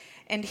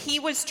And he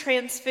was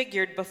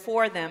transfigured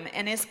before them,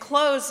 and his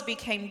clothes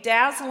became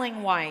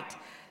dazzling white,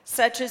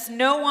 such as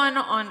no one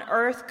on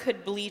earth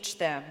could bleach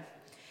them.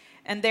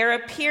 And there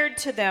appeared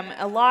to them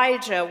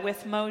Elijah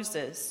with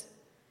Moses,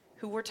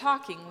 who were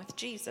talking with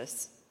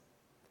Jesus.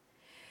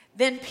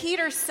 Then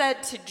Peter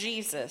said to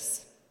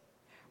Jesus,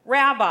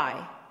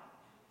 "Rabbi,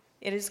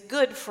 it is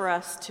good for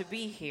us to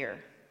be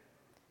here.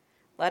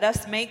 Let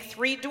us make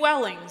 3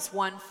 dwellings,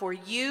 one for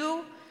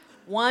you,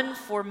 one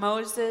for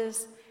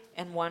Moses,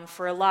 and one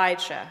for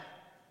Elijah."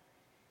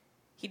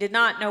 He did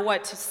not know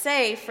what to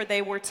say, for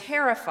they were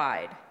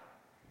terrified.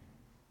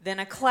 Then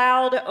a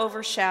cloud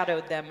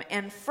overshadowed them,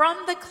 and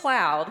from the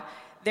cloud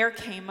there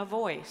came a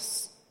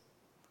voice.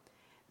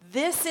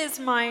 "This is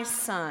my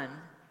Son,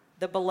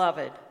 the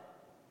beloved.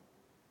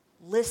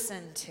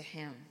 Listen to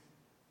him."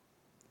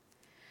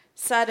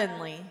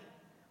 Suddenly,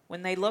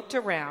 when they looked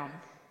around,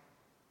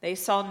 they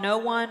saw no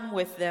one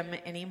with them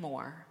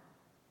anymore,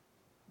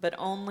 but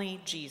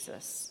only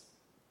Jesus.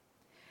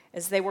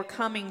 As they were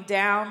coming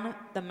down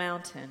the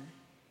mountain,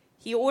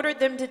 he ordered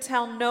them to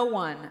tell no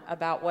one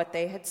about what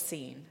they had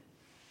seen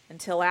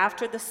until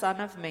after the Son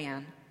of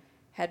Man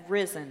had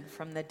risen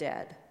from the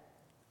dead.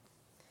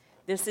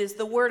 This is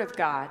the word of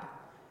God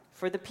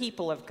for the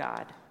people of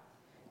God.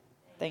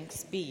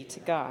 Thanks be to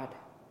God.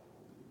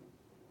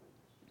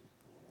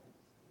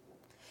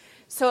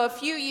 So a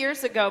few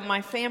years ago,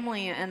 my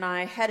family and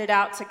I headed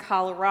out to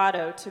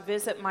Colorado to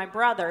visit my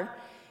brother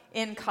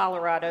in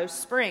Colorado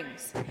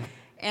Springs.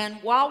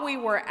 And while we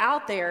were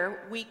out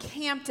there, we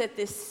camped at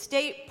this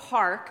state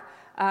park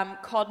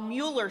called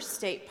Mueller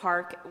State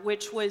Park,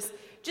 which was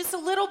just a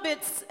little bit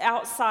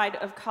outside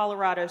of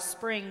Colorado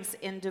Springs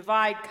in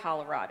Divide,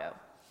 Colorado.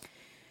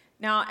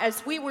 Now,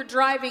 as we were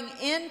driving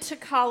into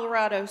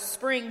Colorado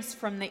Springs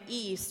from the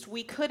east,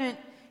 we couldn't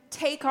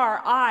take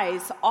our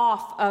eyes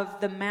off of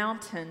the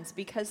mountains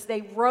because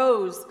they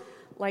rose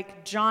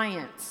like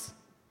giants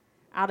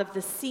out of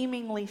the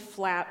seemingly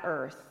flat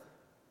earth.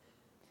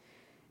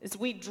 As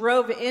we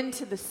drove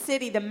into the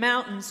city, the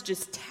mountains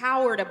just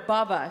towered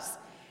above us.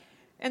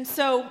 And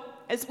so,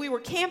 as we were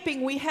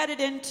camping, we headed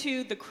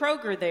into the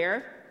Kroger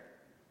there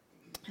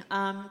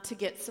to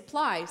get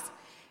supplies.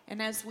 And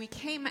as we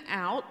came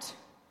out,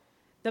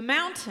 the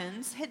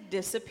mountains had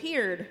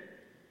disappeared.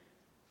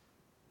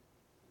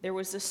 There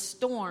was a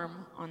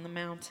storm on the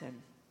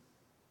mountain.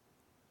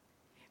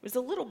 It was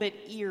a little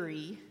bit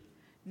eerie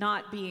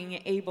not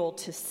being able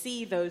to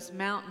see those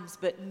mountains,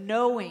 but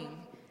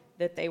knowing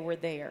that they were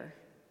there.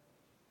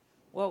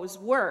 What was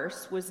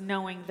worse was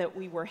knowing that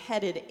we were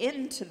headed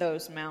into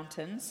those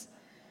mountains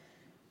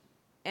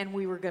and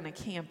we were going to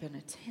camp in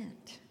a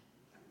tent.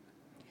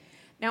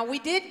 Now, we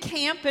did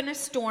camp in a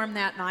storm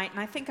that night, and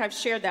I think I've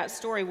shared that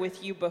story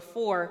with you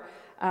before.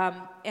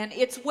 And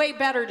it's way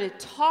better to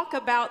talk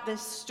about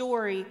this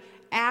story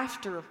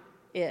after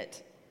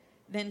it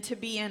than to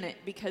be in it,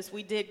 because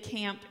we did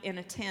camp in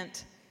a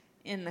tent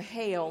in the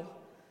hail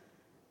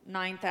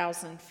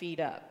 9,000 feet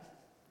up.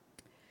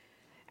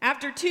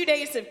 After 2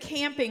 days of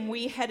camping,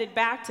 we headed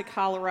back to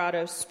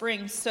Colorado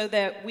Springs so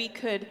that we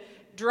could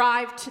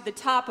drive to the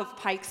top of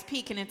Pikes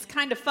Peak. And it's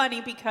kind of funny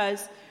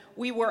because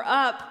we were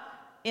up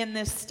in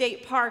this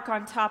state park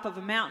on top of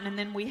a mountain, and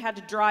then we had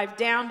to drive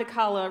down to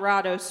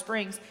Colorado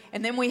Springs,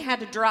 and then we had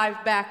to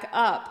drive back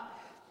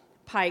up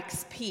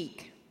Pikes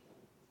Peak.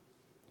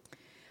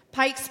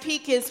 Pikes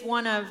Peak is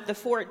one of the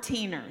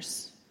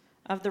 14ers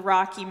of the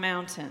Rocky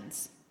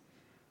Mountains.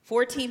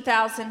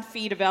 14,000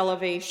 feet of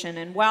elevation,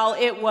 and while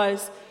it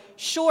was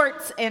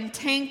shorts and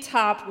tank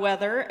top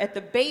weather at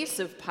the base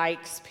of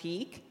Pikes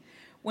Peak,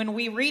 when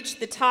we reached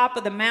the top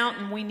of the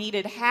mountain, we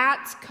needed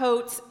hats,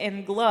 coats,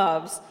 and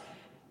gloves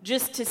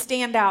just to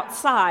stand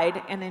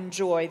outside and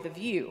enjoy the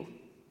view.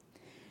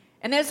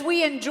 And as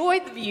we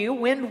enjoyed the view,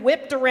 wind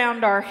whipped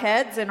around our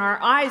heads and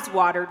our eyes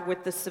watered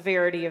with the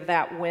severity of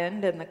that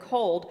wind and the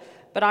cold,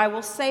 but I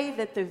will say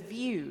that the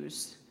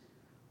views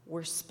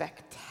were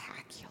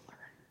spectacular.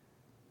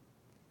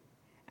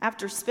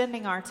 After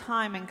spending our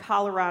time in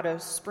Colorado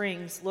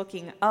Springs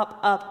looking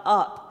up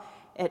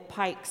at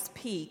Pikes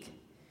Peak,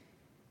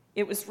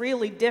 it was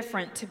really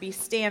different to be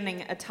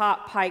standing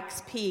atop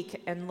Pikes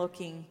Peak and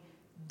looking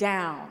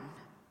down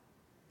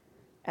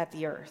at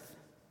the earth.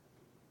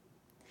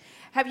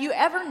 Have you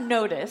ever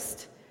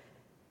noticed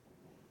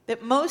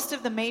that most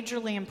of the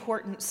majorly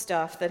important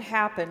stuff that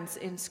happens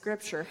in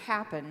Scripture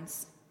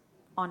happens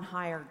on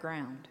higher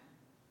ground?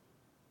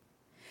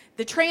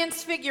 The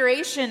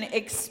transfiguration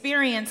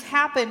experience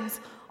happens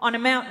on a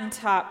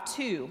mountaintop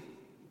too.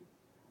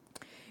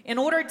 In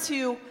order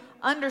to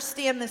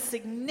understand the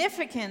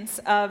significance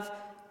of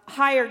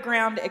higher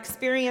ground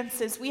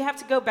experiences, we have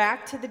to go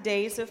back to the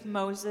days of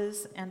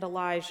Moses and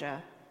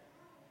Elijah.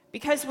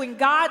 Because when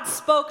God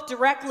spoke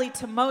directly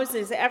to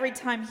Moses, every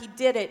time he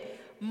did it,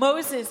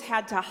 Moses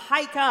had to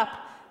hike up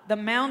the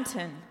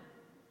mountain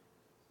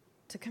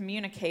to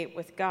communicate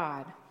with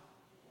God.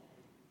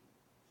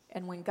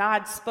 And when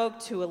God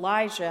spoke to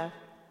Elijah,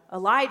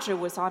 Elijah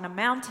was on a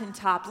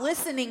mountaintop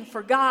listening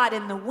for God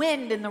in the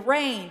wind and the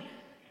rain.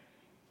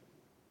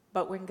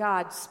 But when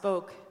God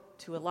spoke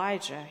to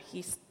Elijah,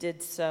 he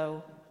did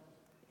so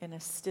in a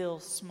still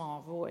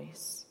small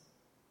voice.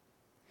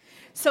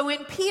 So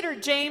in Peter,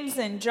 James,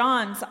 and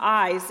John's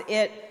eyes,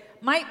 it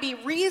might be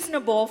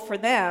reasonable for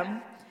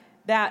them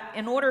that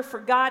in order for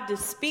God to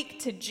speak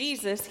to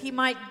Jesus, he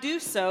might do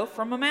so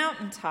from a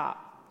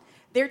mountaintop.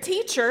 Their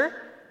teacher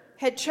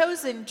had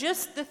chosen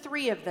just the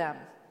three of them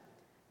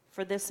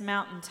for this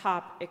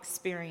mountaintop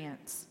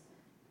experience.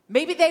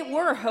 Maybe they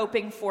were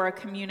hoping for a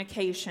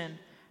communication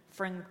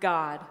from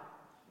God,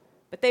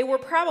 but they were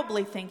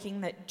probably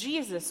thinking that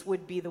Jesus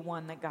would be the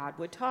one that God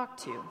would talk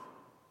to.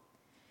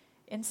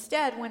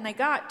 Instead, when they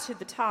got to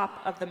the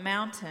top of the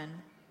mountain,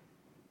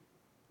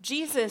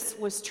 Jesus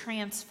was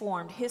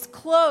transformed. His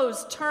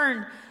clothes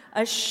turned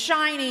a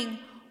shining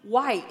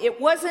white. It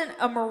wasn't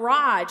a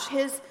mirage.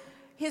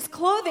 His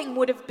clothing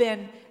would have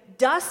been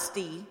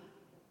dusty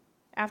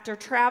after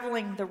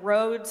traveling the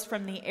roads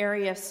from the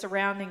area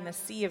surrounding the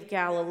Sea of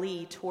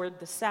Galilee toward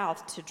the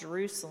south to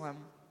Jerusalem.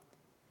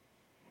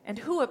 And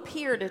who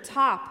appeared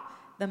atop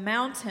the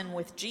mountain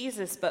with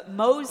Jesus but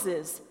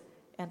Moses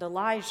and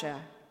Elijah?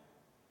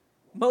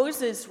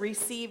 Moses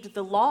received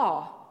the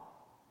law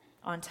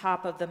on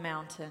top of the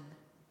mountain,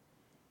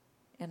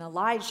 and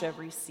Elijah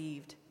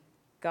received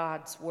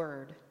God's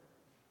word.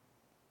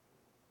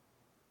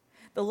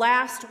 The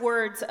last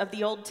words of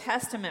the Old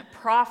Testament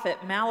prophet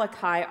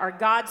Malachi are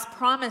God's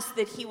promise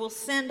that he will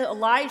send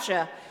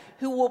Elijah,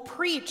 who will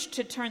preach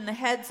to turn the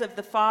heads of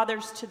the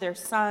fathers to their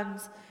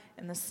sons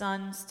and the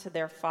sons to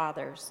their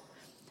fathers.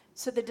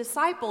 So the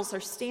disciples are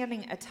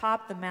standing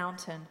atop the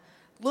mountain,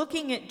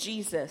 looking at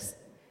Jesus,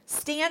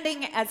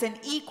 standing as an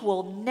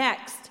equal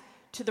next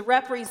to the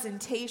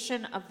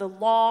representation of the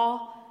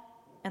law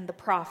and the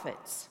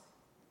prophets.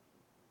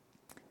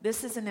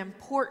 This is an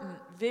important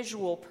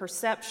visual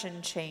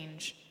perception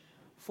change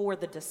for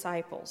the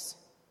disciples.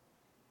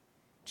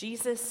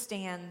 Jesus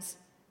stands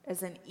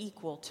as an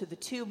equal to the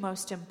two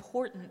most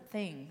important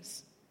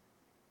things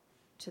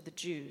to the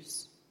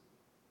Jews.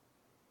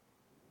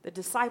 The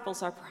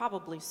disciples are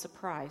probably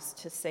surprised,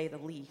 to say the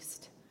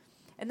least.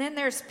 And then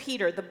there's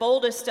Peter, the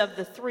boldest of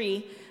the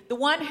three, the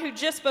one who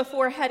just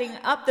before heading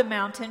up the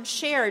mountain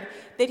shared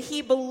that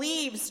he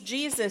believes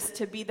Jesus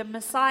to be the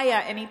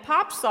Messiah, and he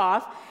pops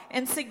off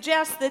and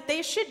suggests that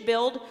they should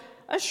build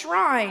a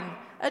shrine,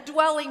 a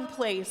dwelling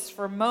place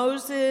for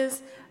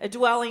Moses, a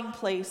dwelling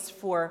place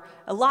for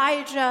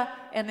Elijah,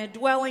 and a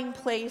dwelling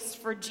place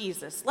for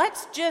Jesus.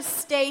 Let's just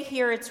stay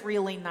here. It's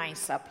really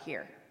nice up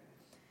here.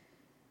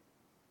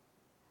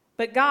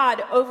 But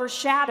God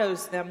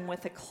overshadows them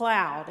with a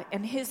cloud,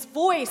 and his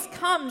voice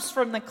comes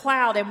from the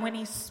cloud, and when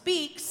he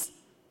speaks,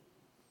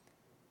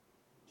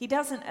 he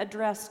doesn't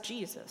address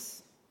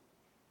Jesus.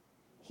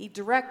 He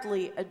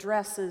directly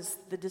addresses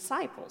the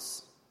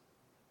disciples.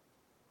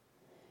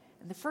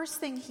 And the first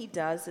thing he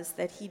does is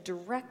that he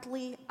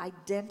directly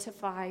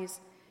identifies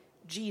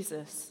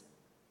Jesus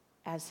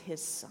as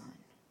his son.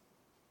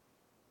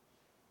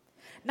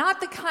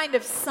 Not the kind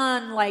of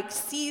son like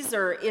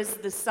Caesar is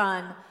the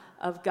son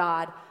of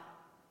God,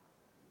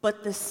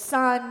 but the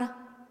Son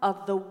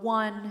of the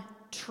one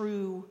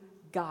true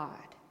God.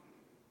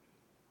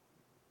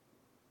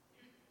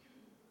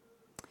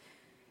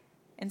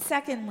 And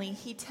secondly,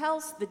 he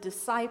tells the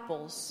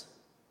disciples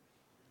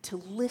to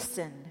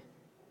listen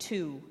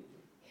to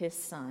his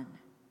Son.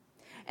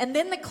 And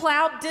then the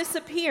cloud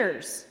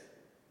disappears,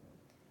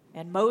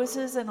 and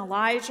Moses and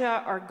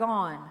Elijah are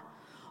gone.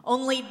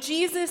 Only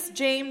Jesus,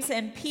 James,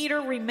 and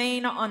Peter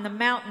remain on the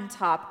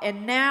mountaintop,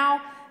 and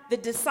now the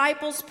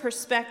disciples'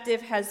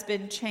 perspective has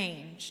been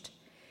changed.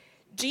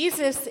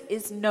 Jesus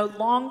is no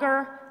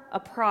longer a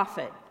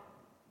prophet,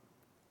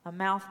 a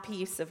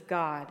mouthpiece of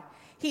God.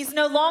 He's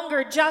no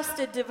longer just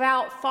a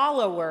devout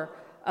follower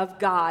of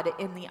God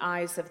in the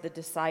eyes of the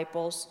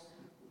disciples.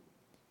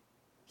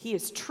 He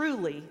is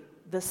truly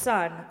the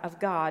Son of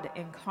God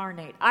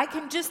incarnate. I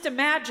can just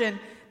imagine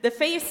the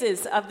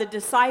faces of the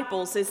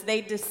disciples as they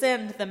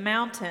descend the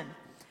mountain.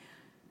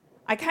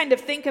 I kind of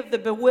think of the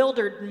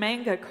bewildered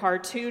manga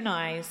cartoon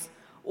eyes,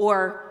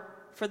 or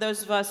for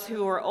those of us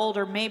who are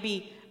older,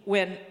 maybe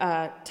when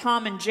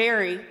Tom and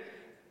Jerry,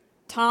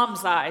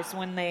 Tom's eyes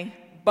when they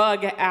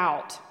bug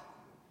out.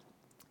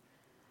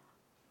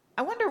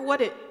 I wonder what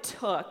it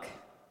took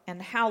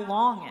and how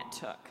long it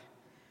took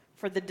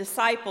for the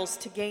disciples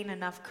to gain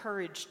enough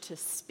courage to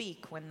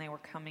speak when they were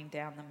coming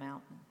down the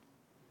mountain.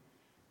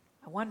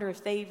 I wonder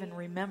if they even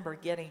remember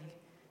getting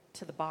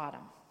to the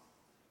bottom.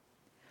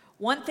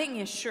 One thing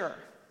is sure,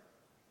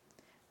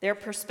 their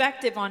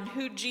perspective on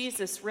who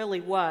Jesus really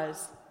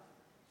was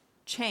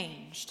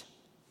changed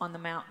on the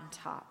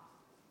mountaintop.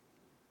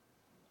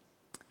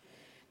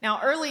 Now,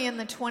 early in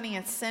the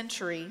 20th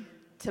century,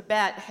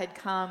 Tibet had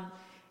come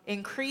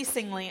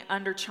increasingly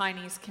under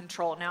Chinese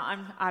control.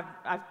 Now,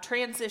 I've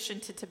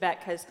transitioned to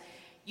Tibet because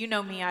you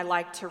know me, I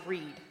like to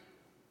read.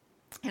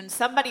 And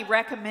somebody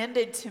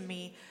recommended to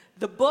me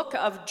the Book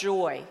of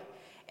Joy.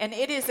 And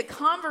it is a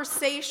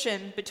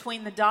conversation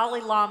between the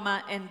Dalai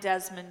Lama and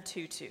Desmond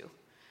Tutu.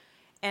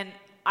 And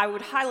I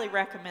would highly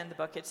recommend the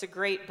book. It's a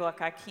great book.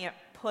 I can't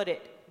put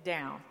it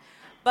down.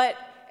 But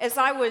as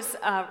I was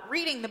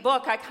reading the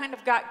book, I kind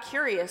of got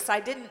curious. I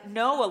didn't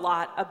know a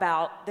lot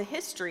about the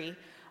history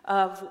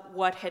of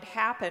what had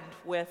happened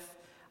with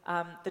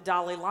the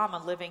Dalai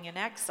Lama living in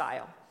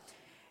exile.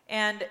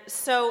 And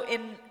so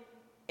in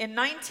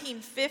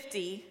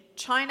 1950,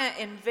 China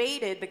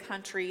invaded the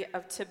country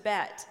of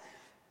Tibet.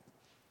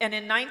 And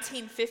in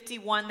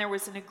 1951, there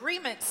was an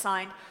agreement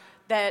signed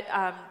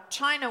that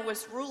China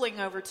was ruling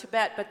over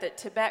Tibet, but that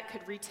Tibet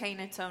could retain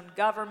its own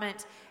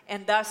government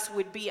and thus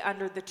would be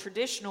under the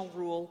traditional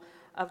rule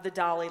of the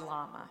Dalai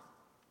Lama.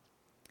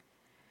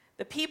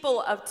 The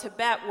people of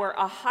Tibet were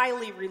a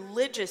highly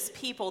religious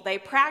people. They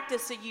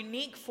practiced a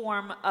unique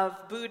form of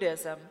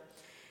Buddhism,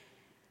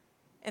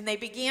 and they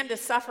began to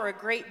suffer a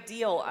great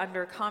deal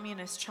under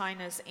Communist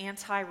China's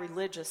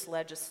anti-religious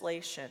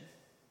legislation.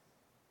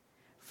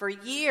 For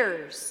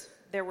years,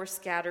 there were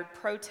scattered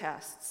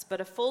protests,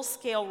 but a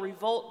full-scale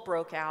revolt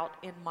broke out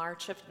in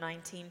March of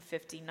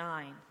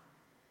 1959.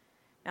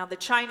 Now, the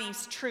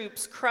Chinese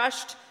troops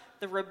crushed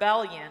the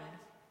rebellion,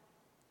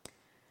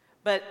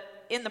 but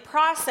in the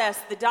process,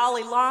 the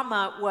Dalai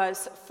Lama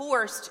was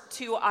forced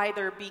to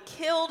either be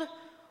killed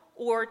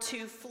or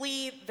to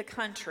flee the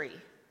country.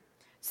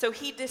 So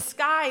he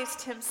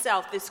disguised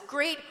himself, this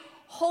great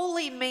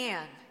holy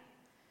man,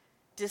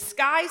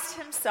 disguised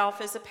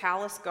himself as a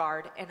palace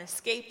guard and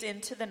escaped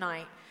into the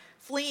night,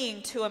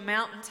 fleeing to a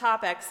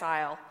mountaintop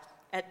exile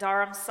at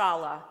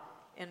Dharamsala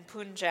in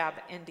Punjab,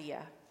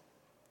 India.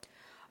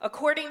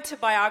 According to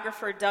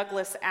biographer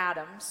Douglas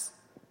Adams,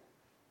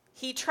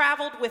 he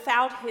traveled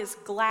without his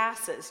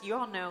glasses. You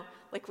all know,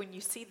 like when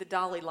you see the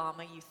Dalai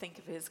Lama, you think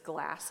of his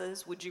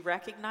glasses. Would you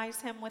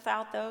recognize him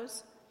without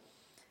those?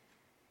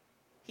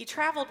 He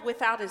traveled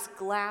without his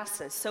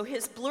glasses, so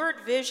his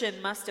blurred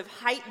vision must have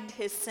heightened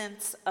his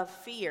sense of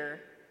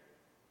fear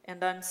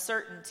and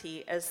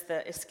uncertainty as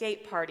the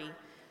escape party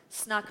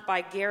snuck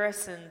by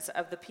garrisons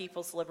of the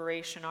People's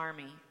Liberation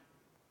Army.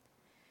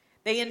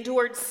 They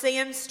endured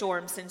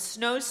sandstorms and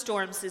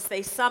snowstorms as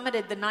they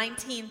summited the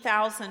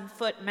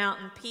 19,000-foot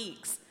mountain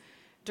peaks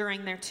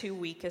during their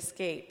 2-week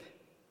escape.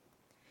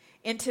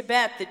 In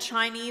Tibet, the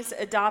Chinese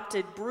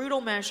adopted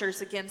brutal measures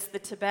against the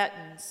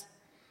Tibetans,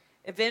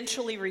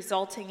 eventually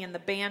resulting in the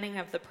banning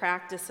of the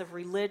practice of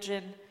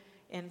religion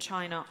in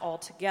China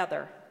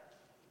altogether.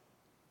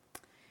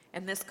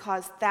 And this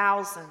caused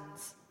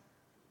thousands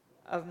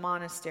of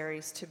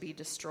monasteries to be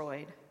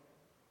destroyed.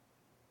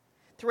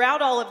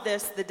 Throughout all of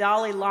this, the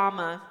Dalai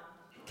Lama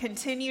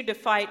continued to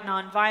fight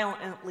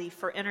nonviolently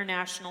for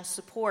international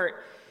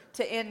support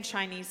to end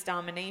Chinese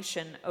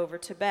domination over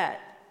Tibet.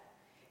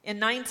 In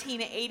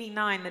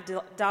 1989,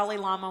 the Dalai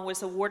Lama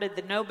was awarded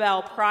the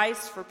Nobel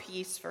Prize for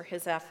Peace for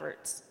his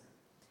efforts.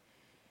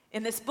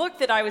 In this book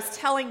that I was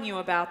telling you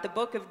about, the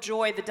Book of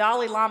Joy, the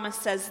Dalai Lama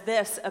says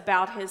this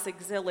about his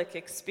exilic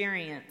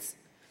experience.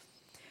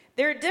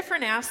 There are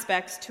different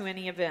aspects to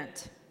any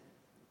event.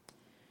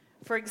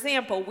 For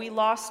example, we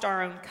lost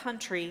our own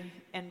country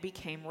and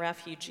became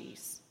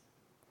refugees.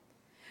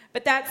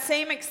 But that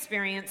same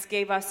experience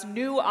gave us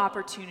new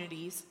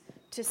opportunities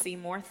to see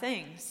more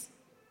things.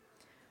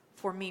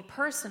 For me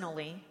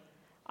personally,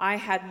 I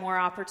had more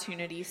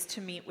opportunities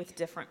to meet with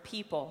different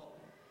people,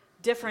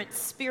 different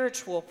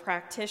spiritual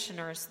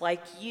practitioners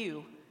like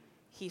you,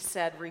 he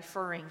said,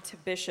 referring to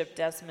Bishop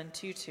Desmond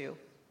Tutu,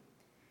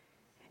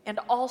 and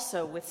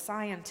also with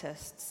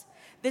scientists.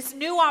 This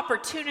new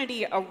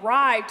opportunity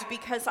arrived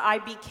because I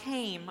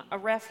became a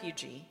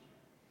refugee.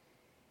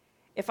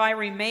 If I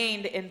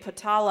remained in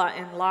Potala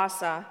and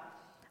Lhasa,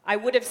 I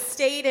would have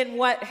stayed in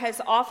what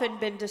has often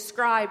been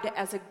described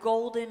as a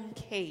golden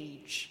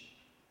cage.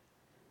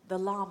 The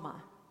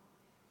Lama,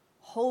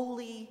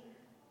 holy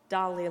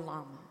Dalai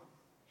Lama.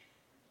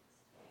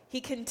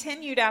 He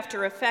continued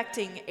after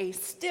affecting a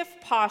stiff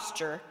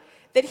posture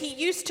that he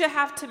used to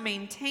have to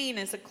maintain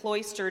as a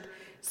cloistered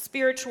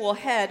spiritual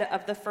head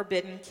of the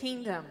Forbidden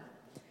Kingdom.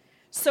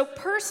 So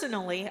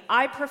personally,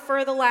 I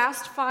prefer the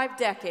last 5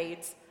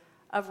 decades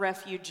of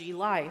refugee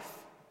life.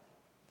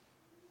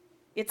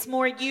 It's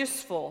more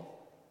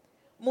useful,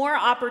 more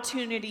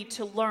opportunity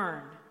to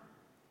learn,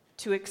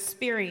 to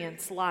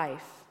experience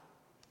life.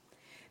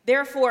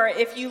 Therefore,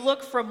 if you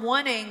look from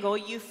one angle,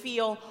 you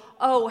feel,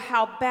 oh,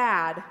 how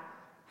bad,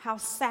 how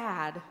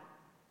sad.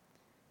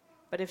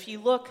 But if you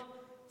look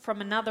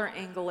from another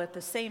angle at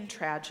the same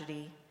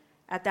tragedy,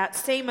 at that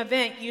same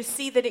event, you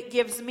see that it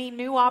gives me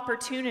new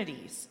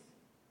opportunities.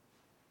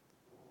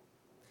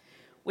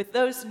 With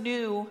those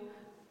new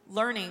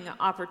learning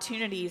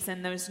opportunities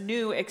and those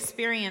new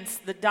experiences,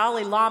 the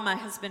Dalai Lama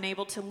has been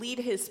able to lead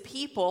his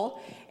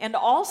people and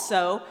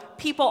also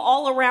people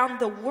all around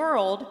the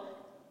world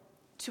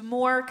to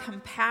more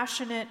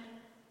compassionate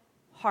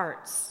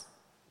hearts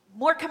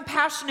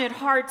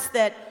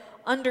that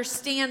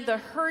understand the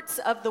hurts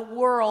of the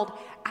world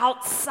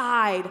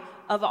outside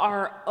of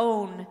our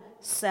own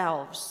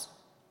selves.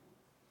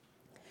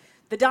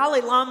 The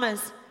Dalai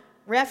Lama's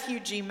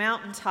refugee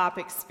mountaintop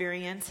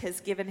experience has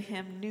given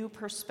him new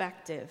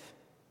perspective.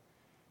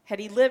 Had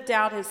he lived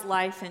out his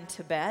life in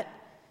Tibet,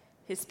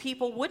 his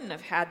people wouldn't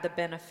have had the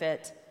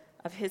benefit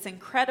of his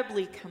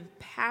incredibly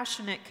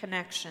compassionate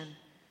connection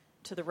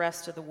to the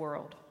rest of the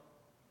world.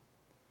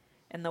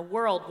 And the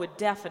world would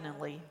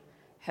definitely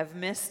have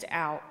missed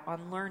out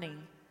on learning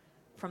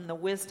from the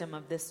wisdom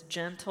of this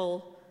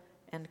gentle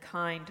and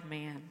kind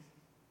man.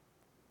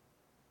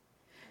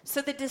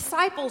 So the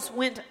disciples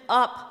went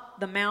up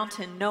the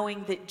mountain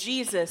knowing that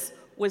Jesus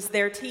was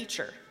their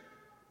teacher.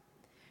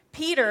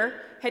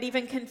 Peter had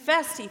even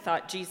confessed he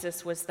thought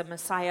Jesus was the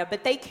Messiah,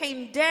 but they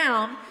came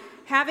down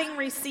having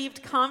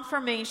received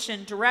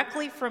confirmation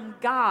directly from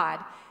God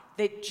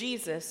that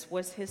Jesus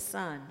was his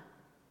son.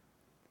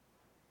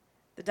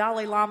 The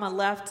Dalai Lama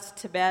left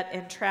Tibet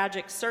in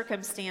tragic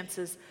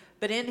circumstances,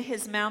 but in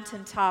his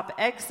mountaintop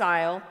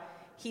exile,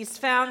 he's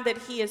found that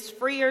he is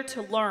freer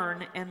to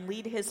learn and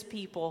lead his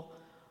people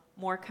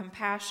more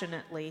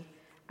compassionately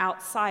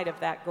outside of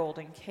that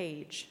golden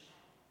cage.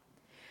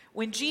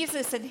 When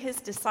Jesus and his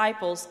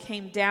disciples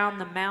came down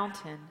the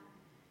mountain,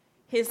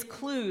 his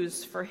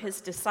clues for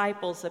his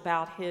disciples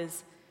about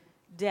his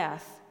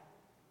death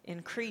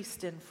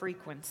increased in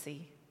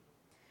frequency.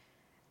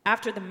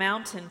 After the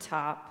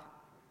mountaintop,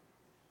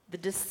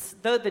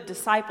 though the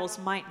disciples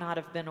might not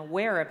have been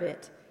aware of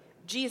it,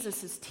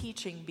 Jesus'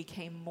 teaching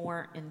became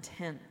more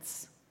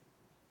intense.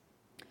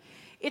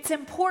 It's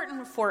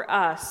important for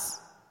us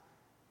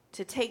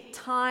to take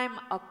time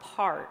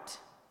apart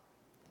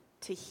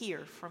to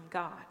hear from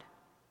God.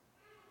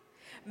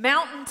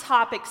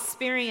 Mountaintop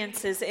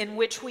experiences in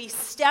which we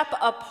step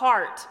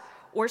apart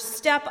or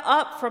step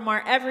up from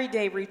our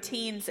everyday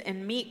routines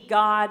and meet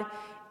God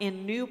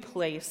in new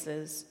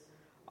places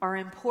are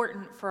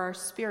important for our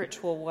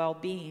spiritual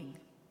well-being.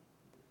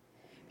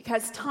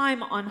 Because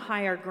time on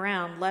higher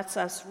ground lets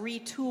us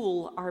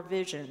retool our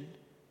vision,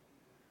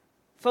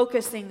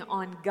 focusing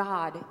on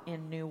God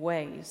in new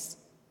ways.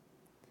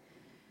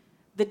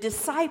 The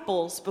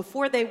disciples,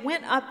 before they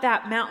went up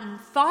that mountain,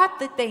 thought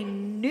that they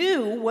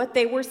knew what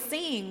they were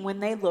seeing when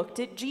they looked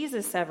at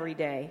Jesus every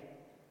day.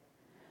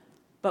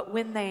 But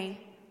when they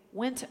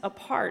went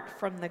apart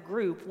from the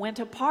group, went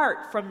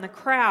apart from the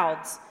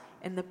crowds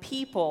and the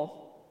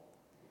people,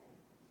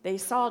 they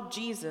saw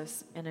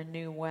Jesus in a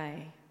new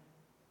way.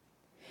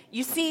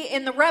 You see,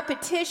 in the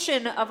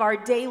repetition of our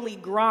daily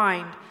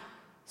grind,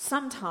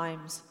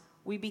 sometimes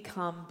we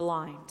become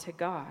blind to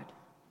God.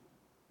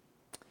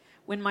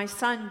 When my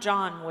son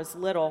John was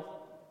little,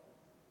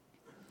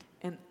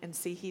 and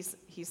see,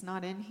 he's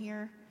not in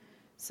here,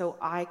 so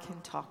I can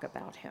talk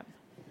about him.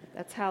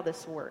 That's how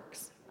this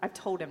works. I've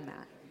told him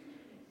that,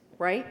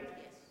 right?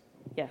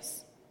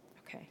 Yes.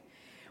 Okay.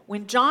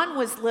 When John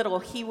was little,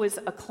 he was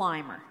a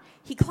climber.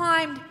 He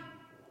climbed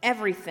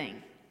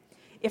everything.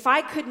 If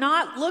I could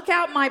not look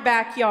out my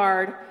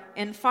backyard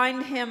and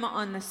find him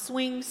on the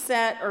swing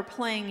set or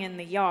playing in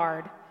the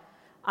yard,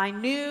 I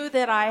knew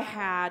that I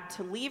had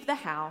to leave the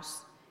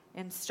house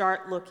and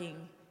start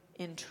looking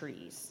in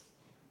trees.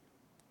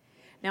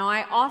 Now,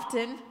 I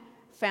often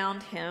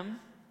found him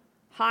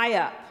high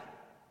up.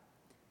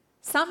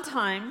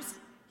 Sometimes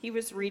he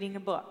was reading a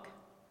book,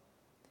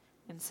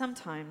 and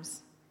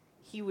sometimes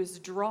he was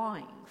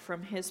drawing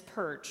from his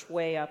perch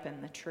way up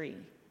in the tree.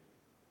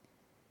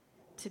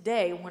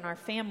 Today, when our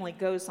family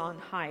goes on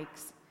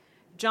hikes,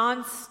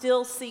 John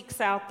still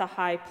seeks out the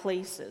high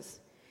places.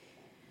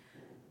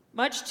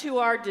 Much to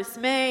our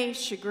dismay,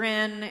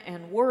 chagrin,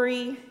 and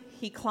worry,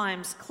 he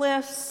climbs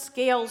cliffs,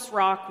 scales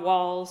rock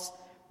walls,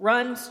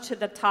 runs to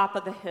the top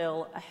of the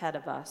hill ahead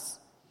of us.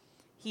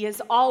 He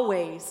is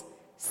always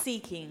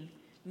seeking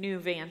new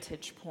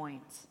vantage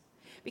points.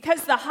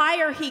 Because the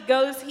higher he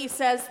goes, he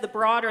says, the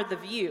broader the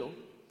view.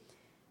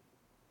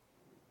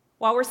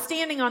 While we're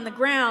standing on the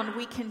ground,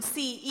 we can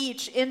see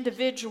each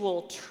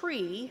individual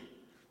tree,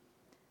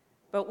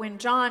 but when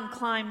John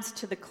climbs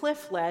to the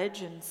cliff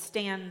ledge and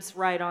stands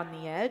right on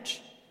the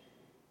edge,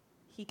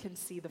 he can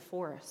see the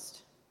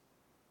forest.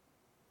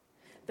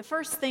 The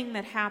first thing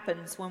that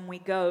happens when we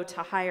go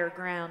to higher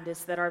ground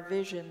is that our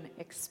vision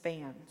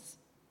expands.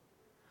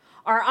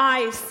 Our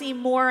eyes see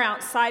more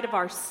outside of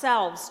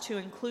ourselves to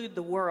include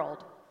the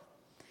world.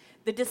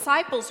 The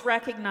disciples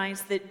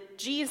recognized that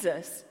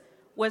Jesus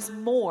was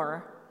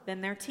more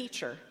than their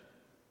teacher.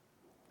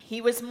 He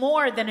was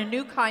more than a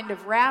new kind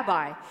of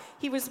rabbi.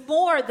 He was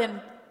more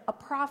than a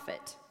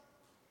prophet.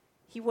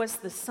 He was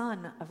the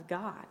Son of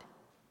God,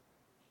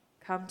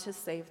 come to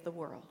save the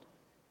world.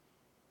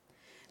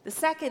 The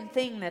second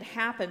thing that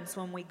happens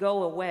when we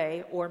go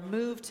away or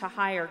move to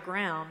higher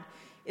ground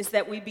is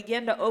that we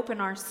begin to open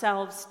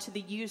ourselves to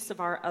the use of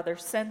our other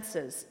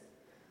senses.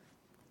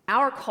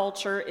 Our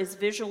culture is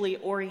visually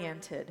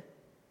oriented.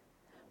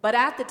 But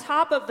at the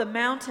top of the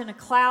mountain, a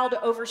cloud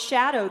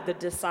overshadowed the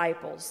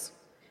disciples,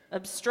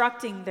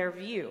 obstructing their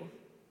view.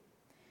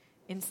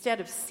 Instead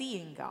of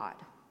seeing God,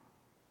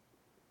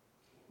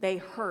 they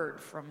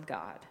heard from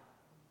God.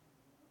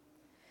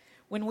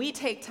 When we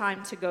take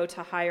time to go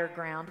to higher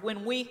ground,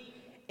 when we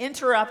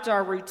interrupt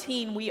our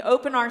routine, we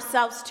open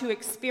ourselves to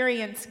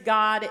experience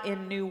God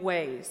in new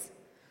ways.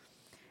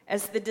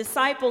 As the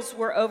disciples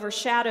were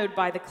overshadowed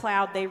by the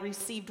cloud, they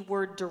received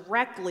word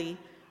directly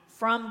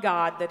from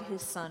God that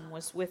his Son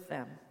was with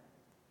them.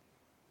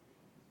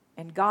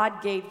 And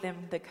God gave them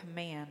the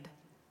command,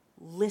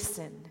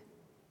 listen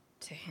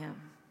to him.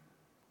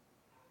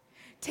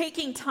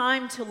 Taking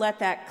time to let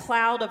that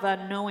cloud of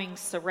unknowing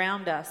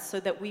surround us so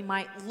that we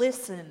might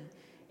listen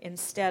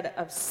instead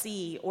of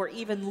see, or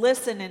even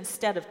listen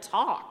instead of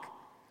talk,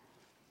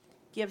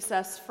 gives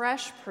us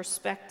fresh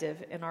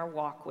perspective in our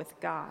walk with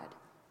God.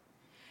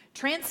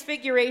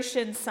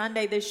 Transfiguration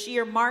Sunday this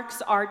year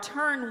marks our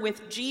turn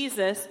with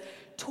Jesus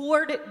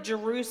toward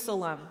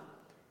Jerusalem,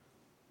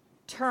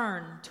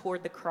 turn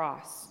toward the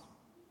cross.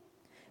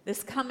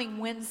 This coming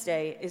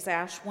Wednesday is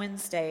Ash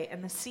Wednesday,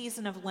 and the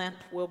season of Lent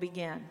will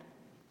begin.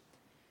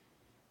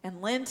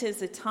 And Lent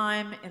is a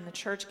time in the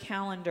church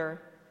calendar,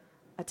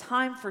 a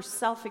time for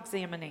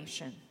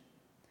self-examination,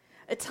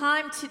 a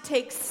time to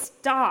take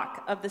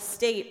stock of the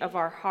state of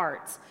our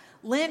hearts.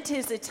 Lent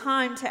is a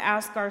time to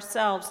ask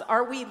ourselves,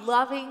 are we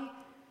loving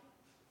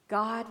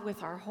God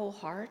with our whole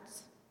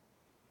hearts?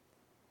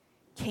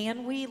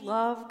 Can we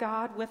love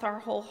God with our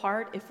whole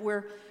heart if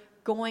we're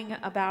going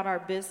about our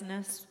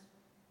business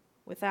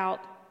without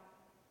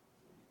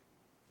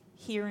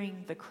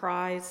hearing the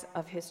cries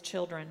of his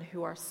children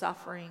who are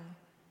suffering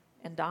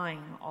and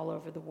dying all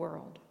over the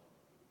world?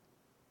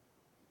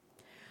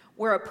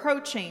 We're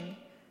approaching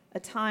a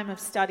time of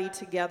study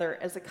together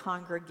as a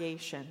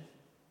congregation.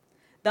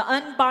 The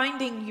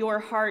Unbinding Your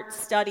Heart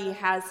study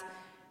has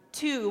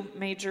two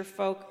major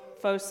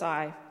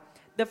foci.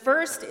 The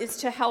first is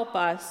to help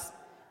us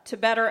to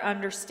better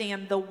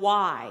understand the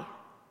why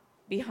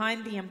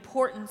behind the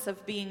importance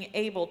of being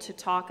able to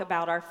talk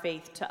about our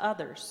faith to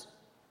others.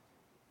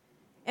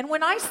 And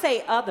when I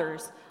say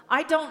others,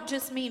 I don't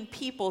just mean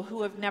people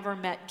who have never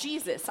met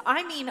Jesus.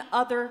 I mean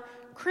other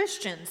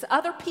Christians,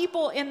 other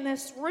people in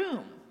this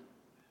room,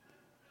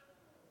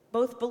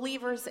 both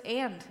believers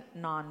and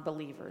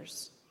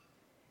non-believers.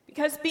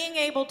 Because being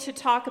able to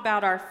talk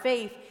about our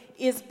faith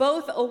is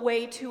both a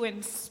way to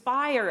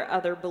inspire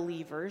other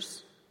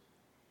believers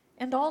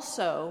and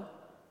also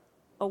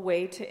a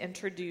way to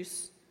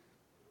introduce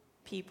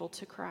people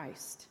to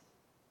Christ.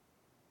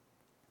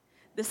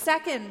 The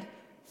second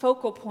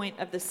focal point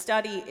of the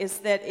study is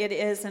that it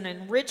is an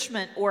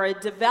enrichment or a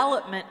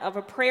development of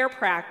a prayer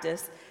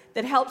practice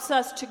that helps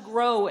us to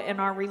grow in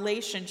our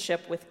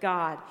relationship with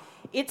God.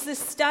 It's a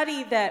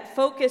study that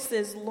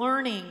focuses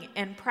learning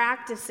and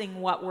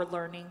practicing what we're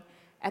learning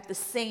at the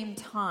same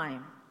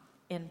time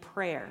in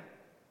prayer.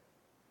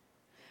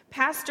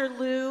 Pastor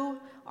Lou,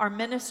 our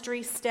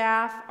ministry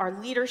staff, our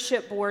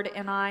leadership board,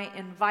 and I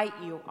invite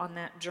you on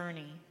that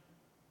journey.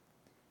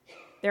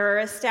 There are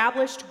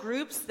established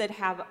groups that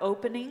have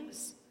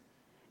openings,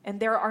 and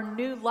there are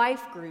new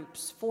life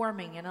groups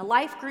forming. And a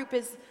life group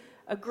is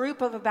a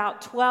group of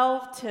about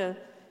 12 to,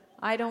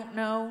 I don't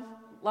know,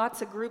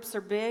 lots of groups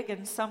are big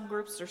and some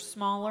groups are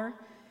smaller,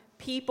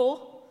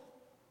 people,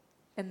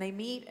 and they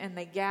meet and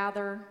they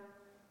gather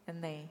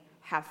and they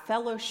have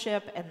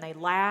fellowship and they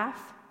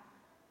laugh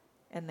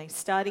and they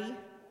study,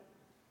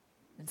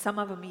 and some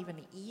of them even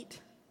eat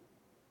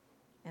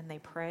and they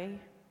pray.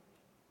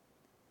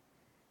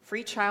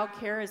 Free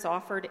childcare is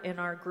offered in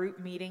our group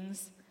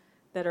meetings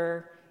that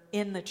are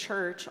in the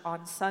church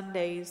on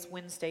Sundays,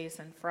 Wednesdays,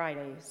 and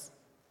Fridays.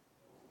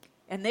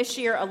 And this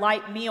year, a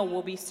light meal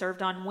will be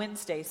served on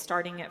Wednesdays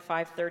starting at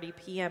 5:30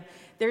 p.m.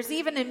 There's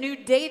even a new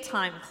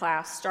daytime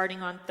class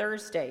starting on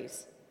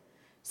Thursdays.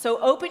 So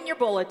open your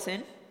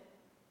bulletin.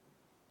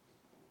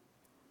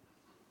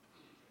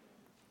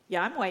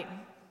 Yeah, I'm waiting.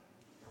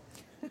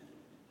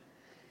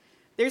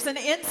 There's an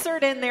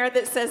insert in there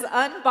that says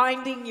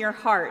Unbinding Your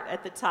Heart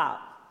at the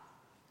top.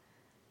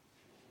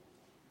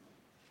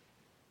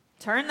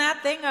 Turn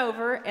that thing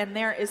over, and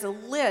there is a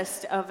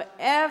list of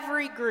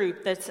every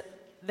group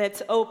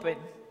that's open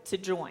to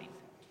join.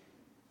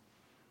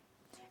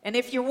 And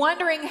if you're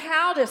wondering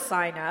how to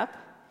sign up,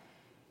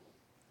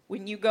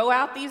 when you go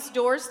out these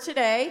doors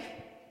today,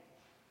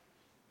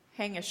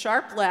 hang a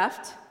sharp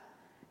left,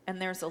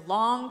 and there's a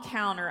long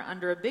counter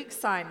under a big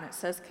sign that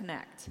says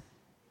Connect.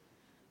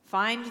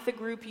 Find the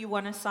group you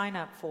want to sign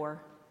up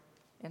for,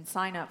 and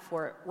sign up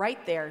for it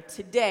right there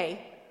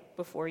today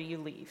before you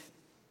leave.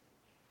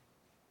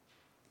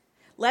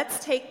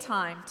 Let's take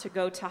time to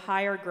go to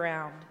higher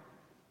ground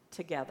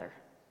together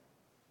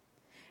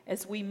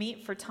as we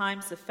meet for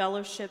times of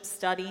fellowship,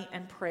 study,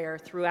 and prayer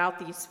throughout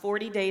these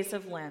 40 days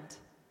of Lent.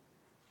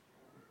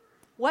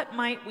 What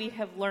might we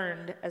have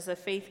learned as a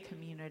faith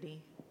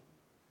community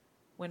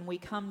when we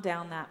come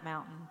down that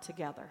mountain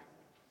together?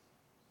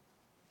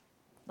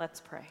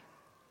 Let's pray.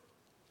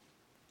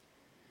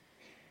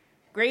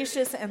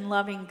 Gracious and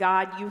loving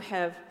God, you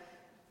have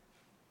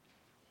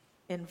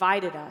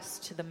invited us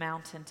to the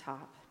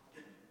mountaintop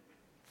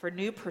for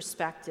new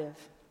perspective,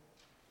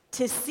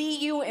 to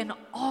see you in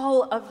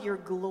all of your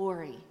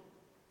glory.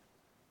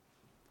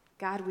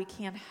 God, we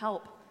can't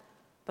help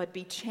but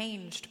be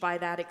changed by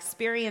that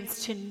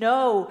experience, to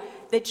know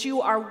that you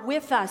are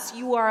with us,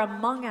 you are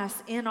among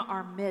us in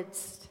our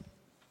midst.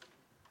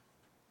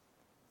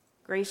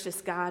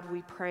 Gracious God,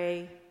 we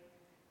pray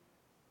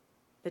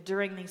that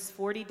during these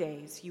 40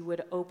 days you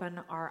would open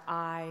our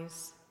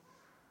eyes,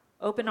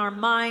 Open our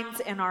minds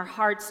and our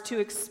hearts to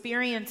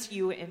experience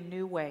you in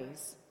new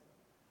ways.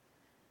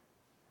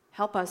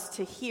 Help us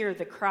to hear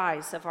the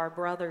cries of our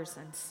brothers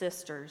and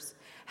sisters.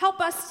 Help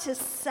us to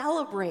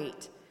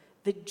celebrate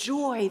the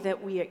joy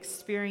that we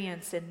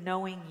experience in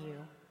knowing you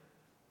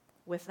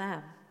with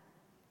them.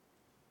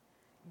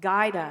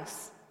 Guide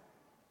us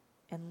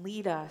and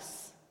lead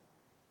us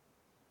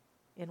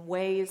in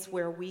ways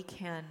where we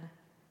can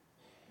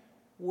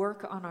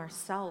work on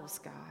ourselves,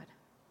 God.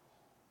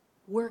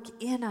 Work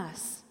in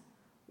us.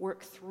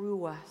 Work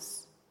through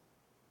us.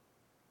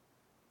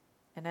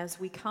 And as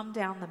we come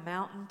down the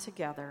mountain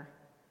together,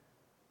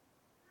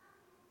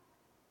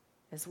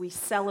 as we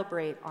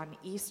celebrate on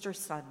Easter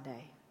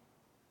Sunday,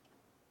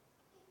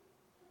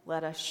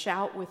 let us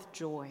shout with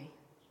joy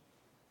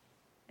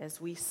as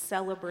we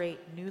celebrate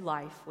new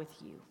life with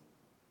you.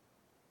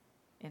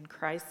 In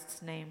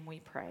Christ's name we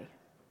pray.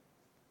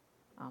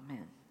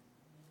 Amen.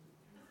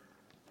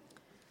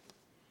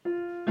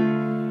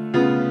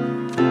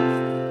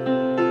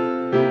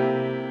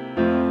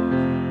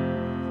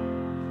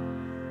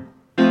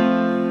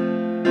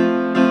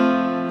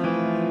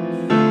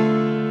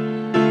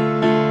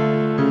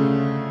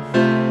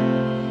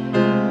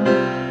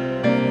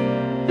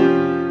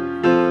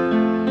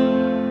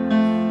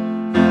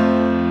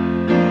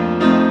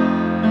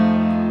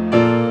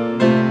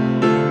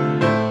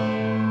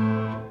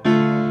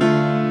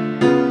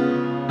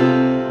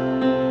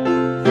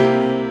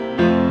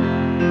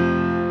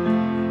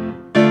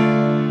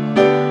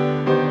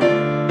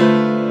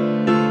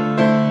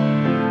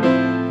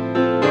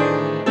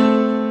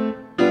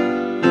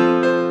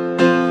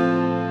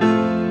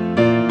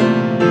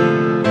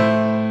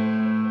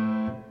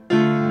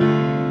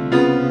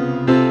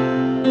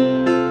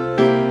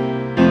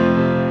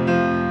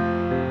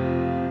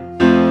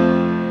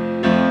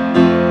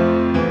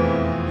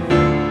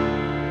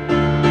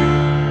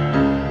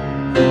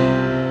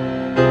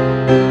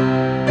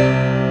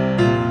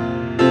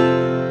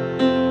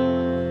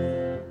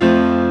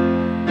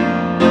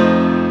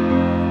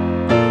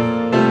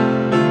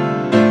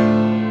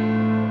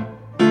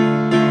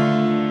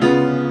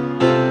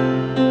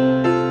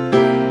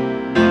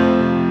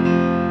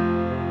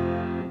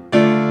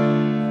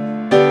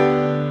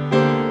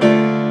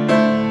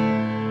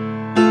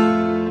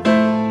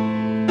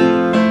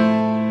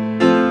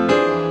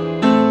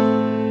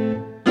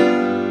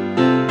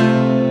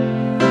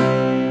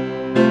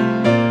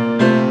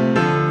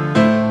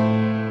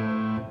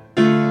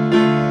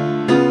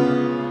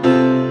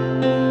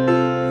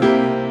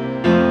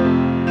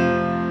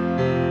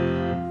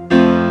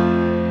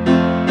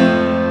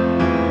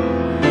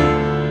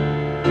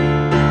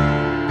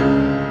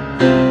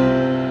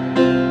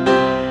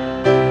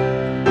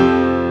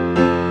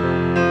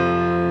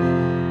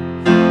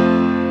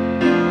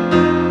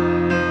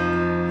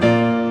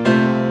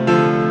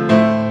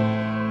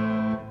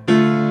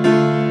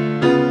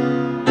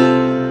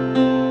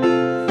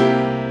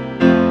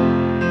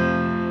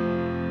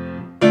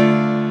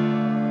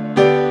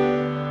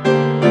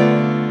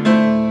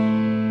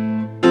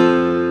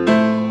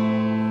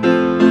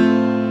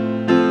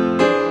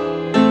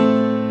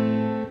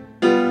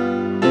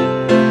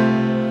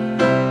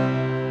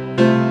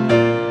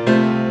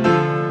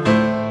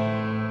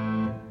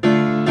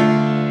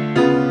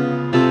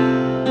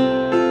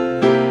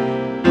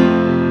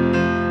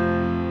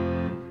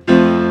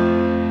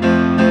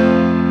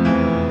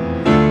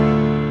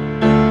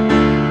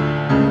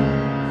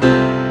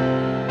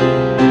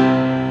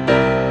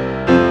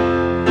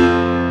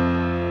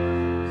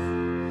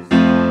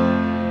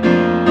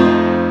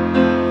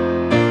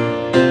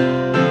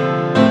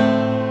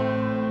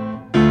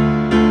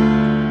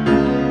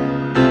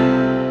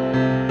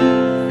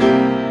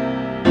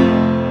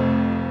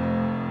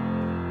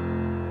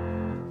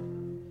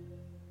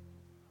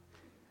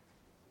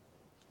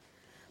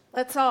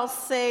 Let's all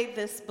say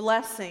this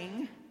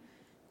blessing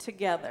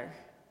together.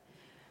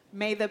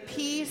 May the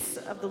peace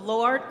of the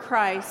Lord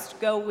Christ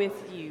go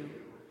with you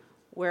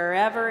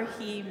wherever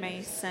he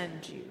may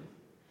send you.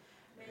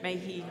 May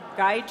he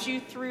guide you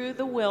through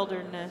the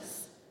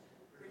wilderness,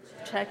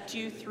 protect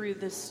you through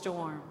the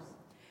storm.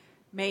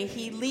 May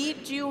he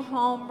lead you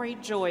home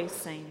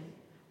rejoicing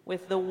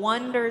with the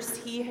wonders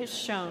he has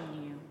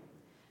shown you.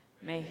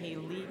 May he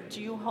lead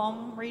you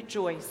home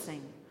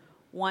rejoicing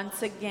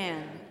once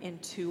again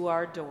into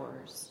our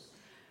doors.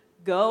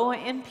 Go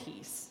in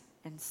peace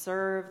and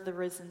serve the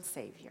risen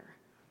Savior.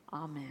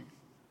 Amen.